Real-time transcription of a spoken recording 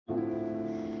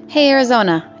Hey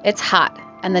Arizona, it's hot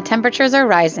and the temperatures are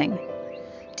rising.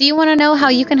 Do you want to know how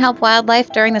you can help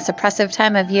wildlife during this oppressive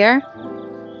time of year?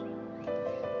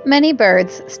 Many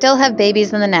birds still have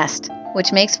babies in the nest,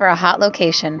 which makes for a hot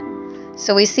location.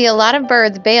 So we see a lot of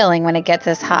birds bailing when it gets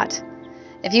this hot.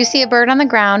 If you see a bird on the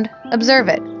ground, observe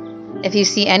it. If you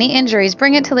see any injuries,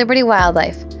 bring it to Liberty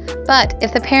Wildlife. But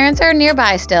if the parents are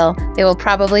nearby still, they will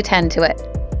probably tend to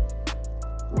it.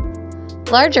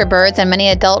 Larger birds and many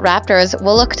adult raptors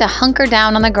will look to hunker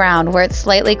down on the ground where it's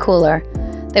slightly cooler.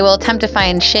 They will attempt to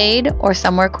find shade or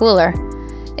somewhere cooler.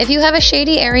 If you have a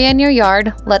shady area in your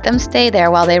yard, let them stay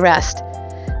there while they rest.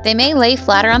 They may lay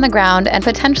flatter on the ground and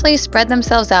potentially spread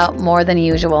themselves out more than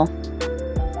usual.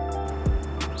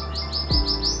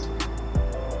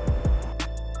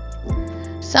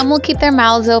 Some will keep their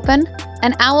mouths open,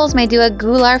 and owls may do a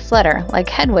gular flutter like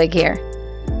Hedwig here.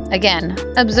 Again,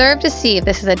 observe to see if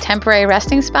this is a temporary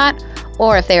resting spot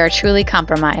or if they are truly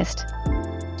compromised.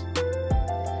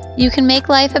 You can make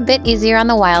life a bit easier on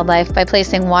the wildlife by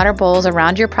placing water bowls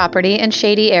around your property in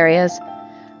shady areas.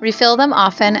 Refill them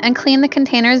often and clean the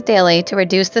containers daily to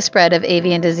reduce the spread of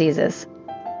avian diseases.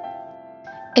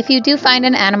 If you do find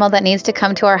an animal that needs to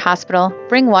come to our hospital,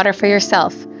 bring water for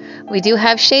yourself. We do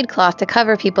have shade cloth to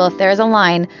cover people if there is a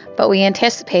line, but we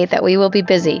anticipate that we will be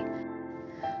busy.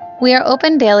 We are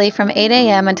open daily from 8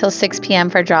 a.m. until 6 p.m.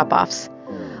 for drop-offs.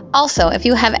 Also, if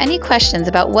you have any questions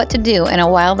about what to do in a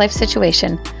wildlife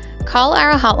situation, call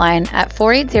our hotline at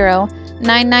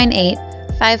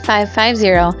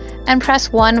 480-998-5550 and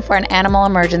press 1 for an animal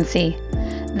emergency.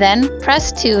 Then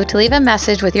press 2 to leave a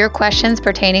message with your questions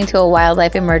pertaining to a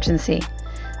wildlife emergency.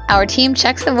 Our team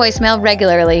checks the voicemail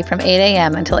regularly from 8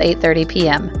 a.m. until 8:30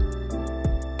 p.m.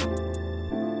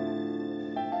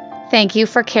 Thank you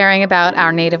for caring about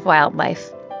our native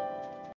wildlife.